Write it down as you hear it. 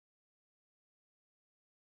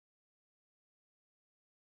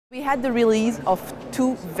We had the release of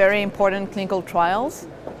two very important clinical trials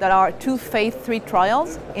that are two phase 3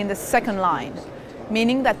 trials in the second line,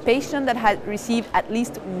 meaning that patients that had received at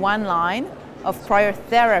least one line of prior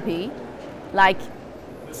therapy, like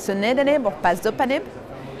sunitinib or pazopanib,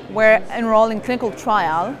 were enrolled in clinical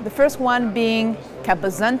trial. The first one being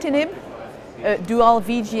cabozantinib, a dual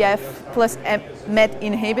Villejuif plus MET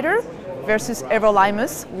inhibitor, versus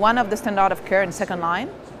everolimus, one of the standard of care in second line.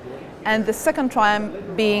 And the second trial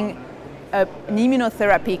being an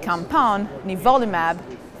immunotherapy compound, nivolumab,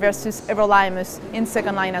 versus everolimus in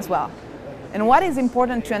second line as well. And what is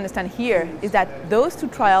important to understand here is that those two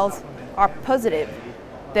trials are positive.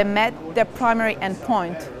 They met their primary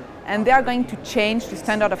endpoint, and they are going to change the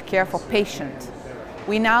standard of care for patients.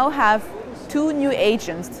 We now have two new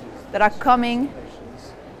agents that are coming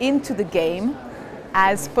into the game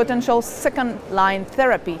as potential second-line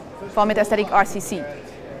therapy for metastatic RCC.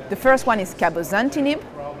 The first one is cabozantinib.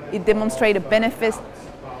 It demonstrates a benefit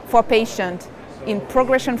for patients in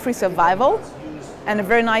progression-free survival and a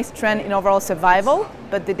very nice trend in overall survival,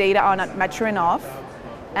 but the data are not mature enough.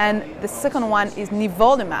 And the second one is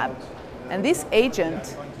nivolumab. And this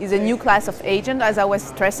agent is a new class of agent, as I was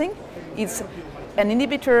stressing. It's an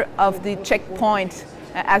inhibitor of the checkpoint,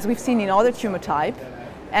 as we've seen in other tumor types,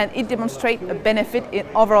 and it demonstrates a benefit in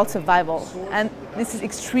overall survival. And this is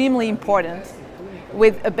extremely important,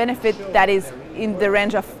 with a benefit that is in the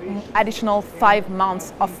range of additional 5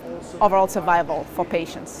 months of overall survival for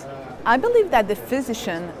patients. I believe that the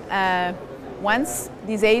physician, once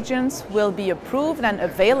these agents will be approved and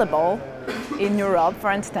available in Europe,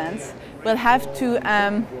 for instance, will have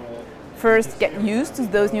to first get used to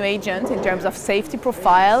those new agents in terms of safety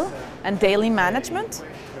profile and daily management.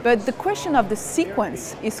 But the question of the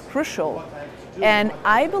sequence is crucial. And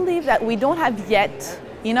I believe that we don't have yet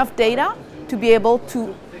enough data to be able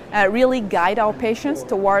to really guide our patients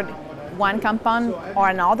toward one compound or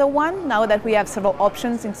another one, now that we have several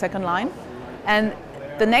options in second line. And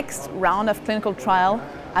the next round of clinical trial,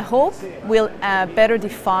 I hope, will better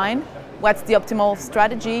define what's the optimal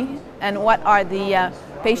strategy and what are the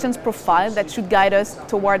patient's profile that should guide us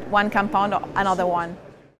toward one compound or another one.